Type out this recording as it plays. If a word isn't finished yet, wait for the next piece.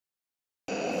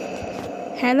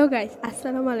Hello guys,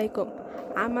 আসসালামু আলাইকুম।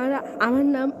 আমার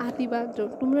নাম আতিবা।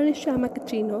 তোমরা নিশ্চয়ই আমাকে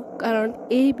চিনো, কারণ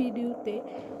এই ভিডিওতে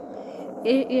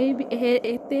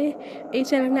এই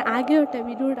চ্যানেলে আগেও একটা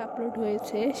ভিডিও আপলোড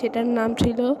হয়েছে। সেটার নাম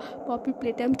ছিল পপি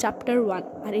প্লেটাইম চ্যাপ্টার 1,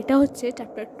 আর এটা হচ্ছে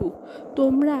চ্যাপ্টার 2।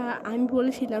 আমি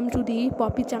বলেছিলাম যদি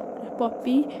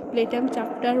পপি প্লেটাইম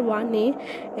চ্যাপ্টার 1-এ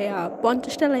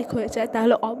 50টা লাইক হয়ে যায়,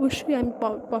 তাহলে অবশ্যই আমি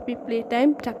পপি প্লেটাইম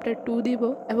চ্যাপ্টার 2 দিব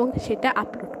এবং সেটা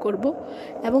আপলোড করব।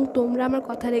 এবং তোমরা আমার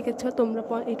কথা রেখেছো, তোমরা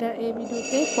এই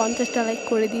ভিডিওতে 50টা লাইক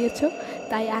করে দিয়েছো।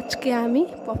 তাই আজকে আমি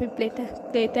পপি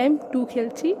প্লেটাইম 2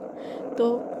 খেলছি। তো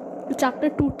চ্যাপ্টার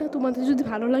 2টা তোমাদের যদি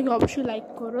ভালো লাগে অবশ্যই লাইক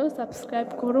করো, সাবস্ক্রাইব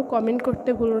করো, কমেন্ট করতে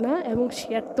ভুলো না এবং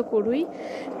শেয়ার তো করোই।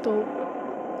 তো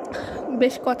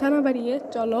বেশ কথা না বাড়িয়ে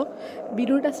চলো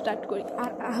ভিডিওটা স্টার্ট করি।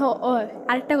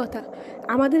 আরেকটা কথা,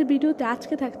 আমাদের ভিডিওতে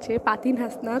আজকে থাকছে ফাতিন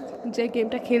হাসনাত, যে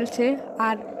গেমটা খেলছে,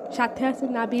 আর সাথে আছে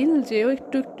নাবিল, যেও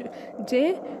একটু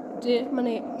যে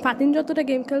মানে ফাতিন যতটা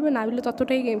গেম খেলবে নাবিলও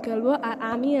ততটাই গেম খেলবো। আর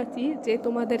আমি আছি যে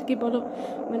তোমাদেরকে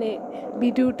মানে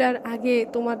ভিডিওটার আগে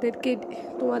তোমাদেরকে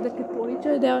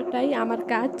পরিচয় দেওয়াটাই আমার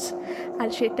কাজ, আর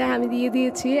সেটা আমি দিয়ে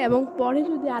দিয়েছি। এবং পরে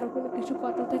যদি আরও কোনো কিছু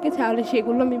কথা থাকে তাহলে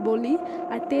সেগুলো আমি বলি।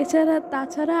 আর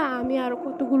তাছাড়া আমি আরও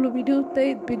কতগুলো ভিডিও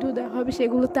দেওয়া হবে,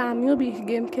 সেগুলোতে আমিও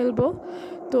গেম খেলবো।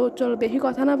 তো চলো বেশি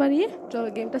কথা না বাড়িয়ে চলো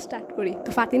গেমটা স্টার্ট করি। তো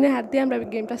ফাতিনের হাত দিয়ে আমরা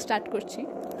গেমটা স্টার্ট করছি।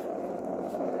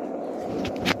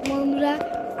 বন্ধুরা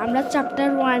আমরা চ্যাপ্টার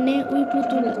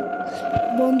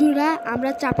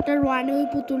 1-এ ওই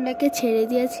পুতুলটাকে ছেড়ে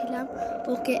দিয়েছিলাম।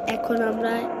 ওকে এখন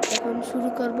শুরু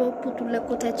করব। পুতুলটা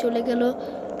কোথায় চলে গেল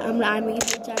আমি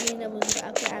কিন্তু জানি না বন্ধুরা।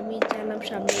 আমি জানলাম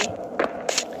সামনে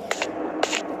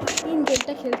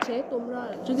গেমটা খেলছে। তোমরা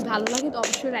যদি ভালো লাগে তো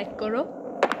অবশ্যই লাইক করো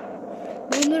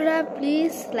বন্ধুরা,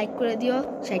 প্লিজ লাইক করে দিও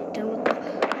 60টার মতো।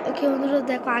 ওকে বন্ধুরা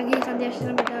দেখো, আগে এখান দিয়ে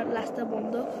আসছিলাম, এটা রাস্তা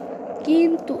বন্ধ,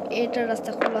 কিন্তু এটা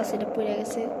রাস্তা খোলা আছে, এটা পড়ে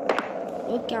গেছে।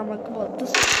 ওকে আমাকে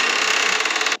বলতেছে।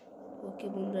 ওকে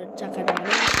বন্ধুরা চাকাটা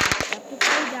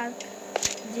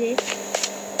যে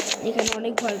এখানে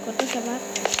অনেক ভয় করতেছে আমার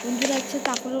বন্ধুরা আছে।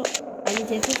 তারপরেও আমি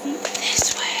যেতেছি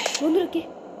বন্ধুরা,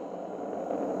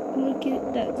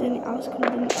 জানি আওয়াজ করে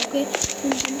দিন। ওকে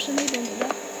কোনো সমস্যা নেই বন্ধুরা,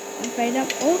 আমি পাইলাম।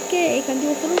 ওকে এখান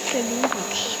থেকে ওপরে উঠতে দিন।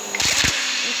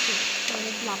 ওকে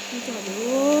অনেক লাভ দিতে হবে।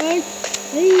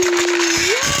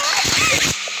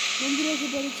 বন্ধুরা কি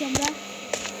বলেছি আমরা?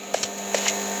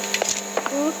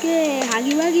 ওকে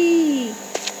হাগি বাগি।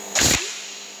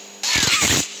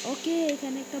 ওকে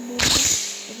এখানে একটা বোর্ড,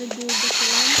 এটা দৌড়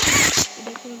দেখলাম।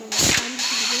 এটা করে বন্ধুরা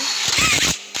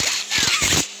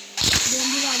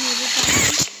আমি ওদের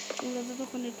তোমরা তো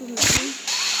তখন একটু নতুন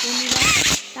বন্ধুরা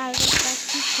টার্গেট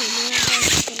পাচ্ছি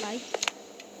 16 লাইক।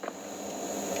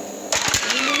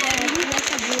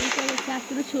 একটা বই করেছে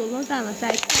আসলে 16টা না,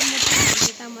 60টার মতো,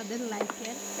 যেটা আমাদের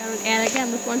লাইকের। কারণ এর আগে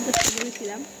আমরা 50টা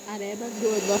বলেছিলাম, আর এবার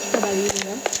 10টা বাড়িয়ে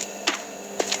দিলাম।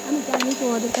 আমি জানি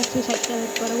তোমাদের কাছে 60টা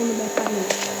লাইক করার কোনো ব্যাপার নেই।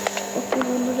 ওকে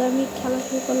বন্ধুরা আমি খেলা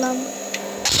শুরু করলাম।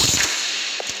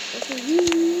 ওকে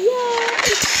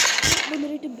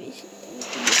বন্ধুরা একটু বেশি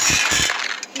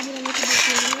বন্ধুরা আমি একটু বেশি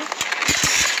হয়ে গেল।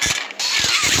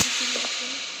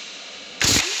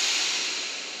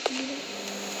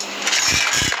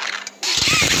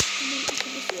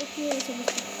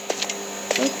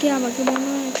 ওকে আমাকে মনে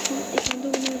হয় এখান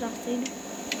থেকে কোনো রাস্তাই নেই,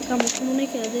 আমাকে মনে হয়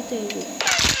খেলা যেতে হবে।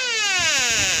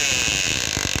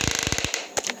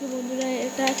 ওকে বন্ধুরা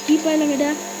এটা কি পাইলাম? এটা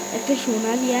একটা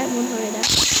সোনা দিয়া মনে হয় এটা।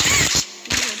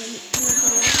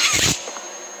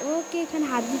 ওকে এখানে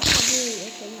হাত দিতে হবে,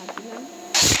 এখানে হাত দিলাম।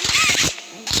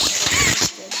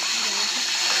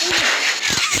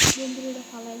 বন্ধুরা এটা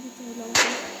ফালাই দিতে হলো আমাকে।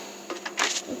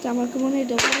 ওকে আমাকে মনে হয়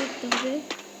এটা করতে হবে।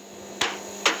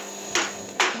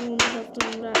 বন্ধুরা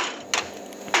তোমরা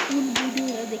ফুল ভিডিও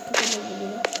দেখতে পারো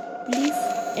বন্ধুরা, প্লিজ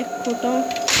এক photo.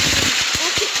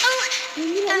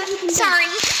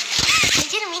 Sorry, I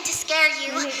didn't mean to scare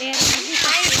you.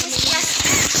 I was just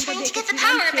trying to get the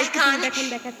power back on.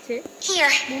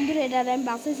 Here. বন্ধুরা এটা আমি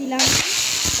বাঁচাইছিলাম।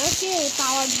 ওকে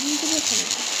পাওয়ার দিতে গেছে।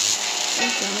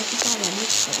 ওকে আমাকে পাওয়ার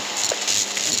নিতে হবে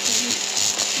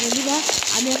বন্ধুরা।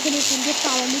 আমি এখন এখান থেকে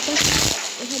পাওয়ার নিতে,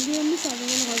 এখান দিয়ে আমি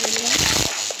সাধারণ হয় বন্ধুরা।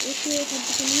 ওকে এখান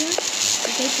থেকে নিয়ে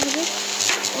এটাই থাকবে।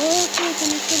 ওকে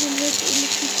এখানে একটা বন্ধুরা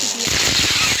ইলেকট্রিক দিয়ে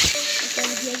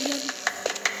আমি দিয়ে দিলাম।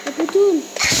 পুতুল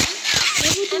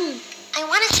I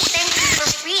wanted to thank you for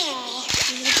freeing me.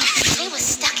 I was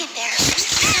stuck in there for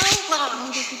so long.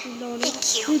 Thank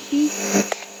you.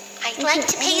 I'd like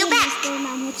to pay you back.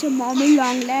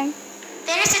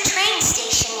 There's a train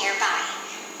station nearby.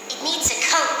 It needs a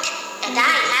code, and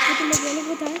I have it.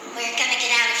 We're gonna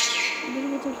get out of here.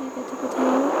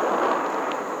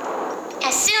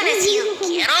 As soon as you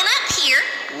get on up here.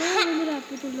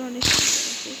 পুতুলটা অনেক সুন্দর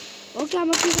আছে। ওকে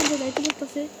আমাকে এখানে যাইতে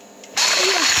বলতেছে,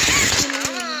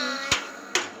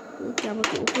 ওকে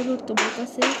আমাকে উপরে উঠতে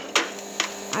বলতেছে।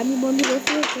 আমি বন্ধুর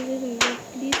উপরে উঠতেছি,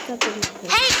 প্লিজ তাতে উঠতে।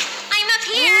 Hey, I'm up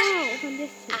here. ওখান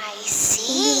দেখছি I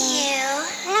see you.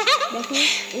 দেখো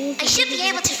I should be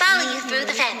able to follow you through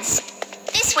the fence.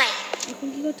 This way. এখন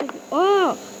কি করতে হবে? ও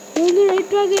বন্ধুরা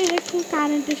একটু আগে একটু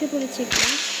কারেন্ট এসে পড়েছে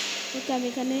এখানে। ওকে আমি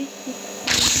এখানে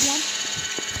দিলাম।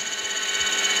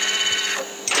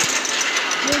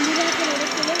 বন্ধুরা এখন ওরা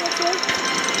চলে গেছে।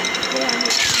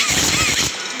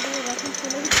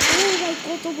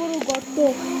 কত বড় গর্ত,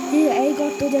 এই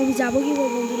গর্তে আমি যাবো কি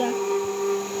বন্ধুরা?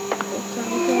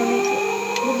 আমাকে অনেক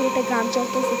বন্ধু একটা গান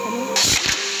চলতেছে এখানে।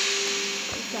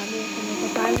 আমি এখানে একটা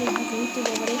পায়ের দিকে উঠতে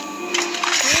পারে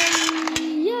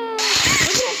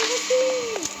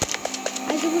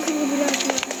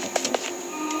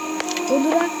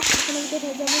বন্ধুরা এখন আমি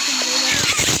কোথায় যাবো?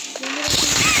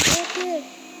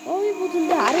 ওই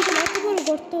পুতুলটা আরো তো এত বড়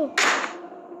গর্ত।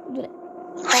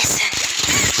 Listen,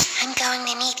 I'm going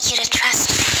to need you to trust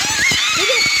me.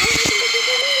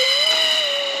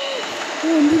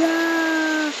 বন্ধুরা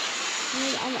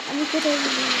আমি কোথায়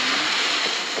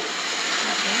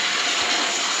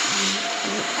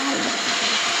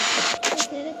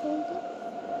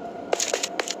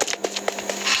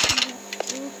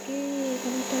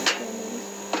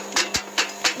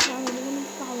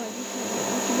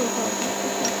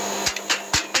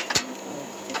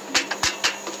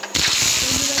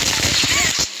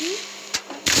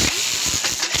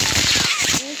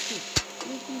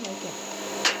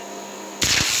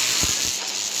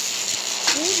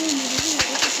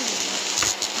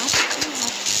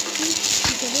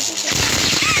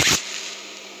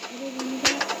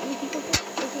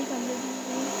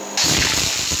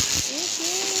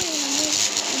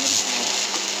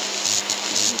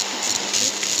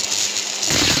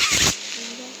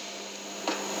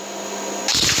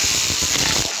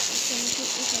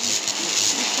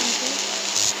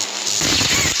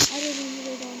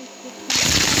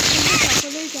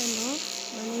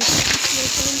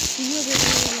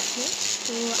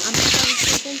তো আমি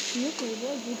সেটা শুরু করবো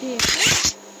যদি একটা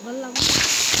বললাম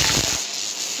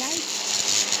চাই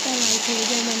তাই হয়ে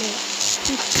যায় মানে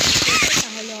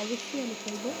তাহলে অবশ্যই আমি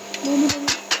করবো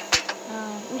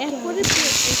এরপরে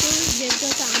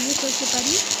যেটা আমি করতে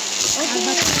পারি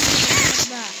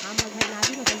বা আমার ভাই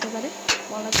নাবিও করতে পারে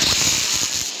বলা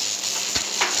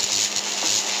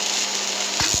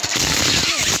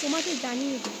তোমাকে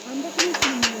জানিয়ে দিই আমরা কোনো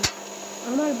চিনি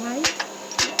আমার ভাই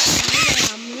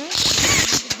আমরা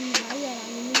দুই ভাই আর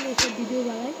আমি মিলে এসব ভিডিও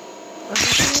বানাই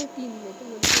আমরা কোনো টিম নেই তো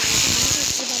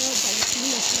করতে পারো ভালো টিম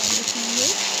আছে আমরা টিম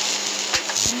নেই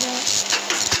আমরা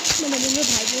মানে বিভিন্ন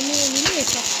ভাই বোনে মিলে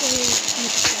সব করে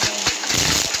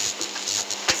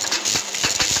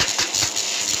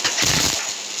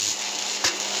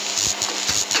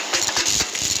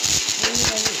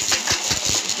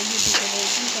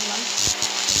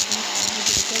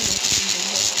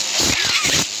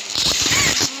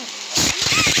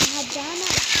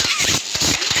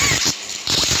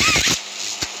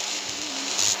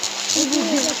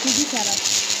খুবই খারাপ।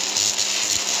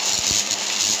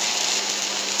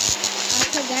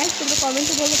 আচ্ছা গাইস তোমরা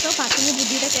কমেন্টে বলো তো ফাতিনের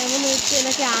বুদ্ধিটা কেমন হচ্ছে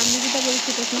নাকি আমি যেটা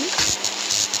বলছি তো কি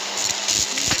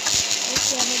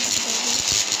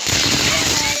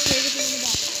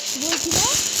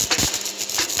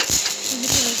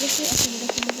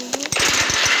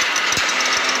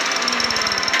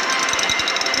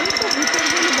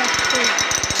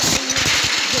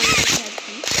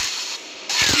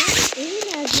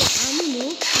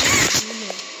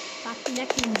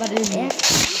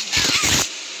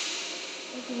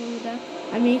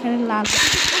আমি এখানে লাল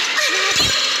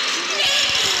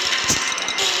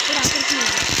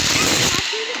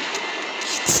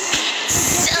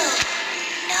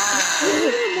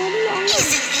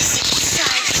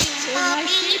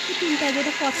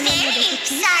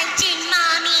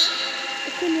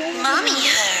Mommy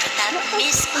heard that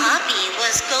Miss Poppy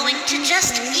was going to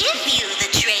just give you the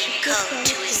train code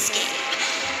to escape.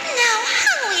 Now,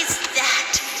 how is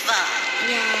that fun?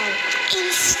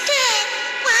 Instead,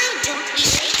 why don't we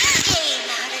make a game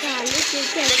out of it?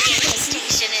 The game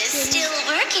station is still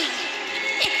working.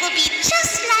 It will be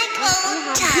just like old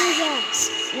times.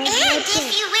 And if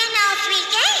you win all 3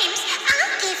 games,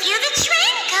 I'll give you the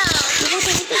train code. I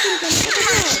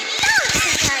love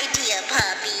that idea,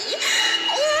 Poppy.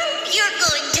 Oh, you're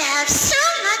going to have so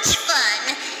much fun.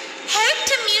 Head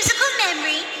to musical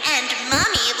memory, and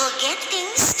Mommy will get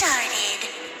things started.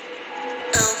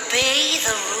 Obey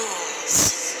the rules,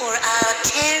 or I'll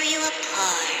tear you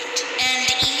apart and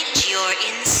eat your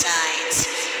insides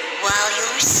while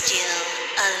you're still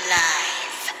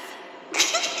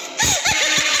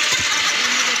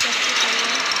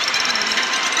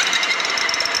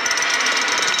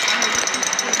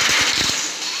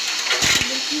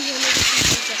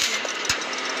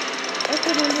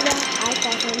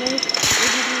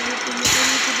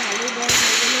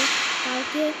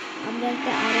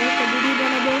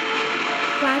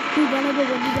একটু জানাবো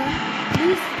বন্ধুরা,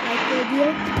 please like করে দিও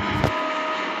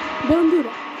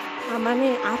বন্ধুরা। মানে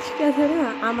আজকে আছে না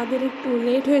আমাদের একটু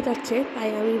লেট হয়ে যাচ্ছে, তাই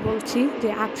আমি বলছি যে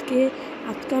আজকে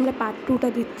আমরা পার্ট 2টা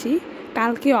দিচ্ছি।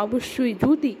 কালকে অবশ্যই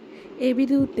যদি এই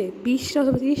ভিডিওতে 20টা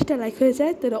অথবা 30টা লাইক হয়ে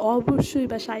যায় তাহলে অবশ্যই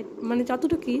বা 60 মানে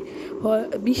যতটুকুই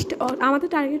 20টা, আমাদের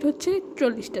টার্গেট হচ্ছে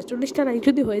 40টা লাইক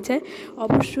যদি হয়ে যায়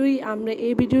অবশ্যই আমরা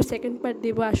এই ভিডিওর সেকেন্ড পার্ট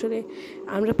দেবো। আসলে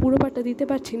আমরা পুরো পার্টটা দিতে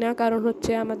পারছি না, কারণ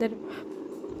হচ্ছে আমাদের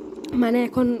মানে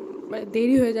এখন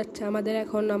দেরি হয়ে যাচ্ছে, আমাদের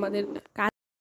কাজ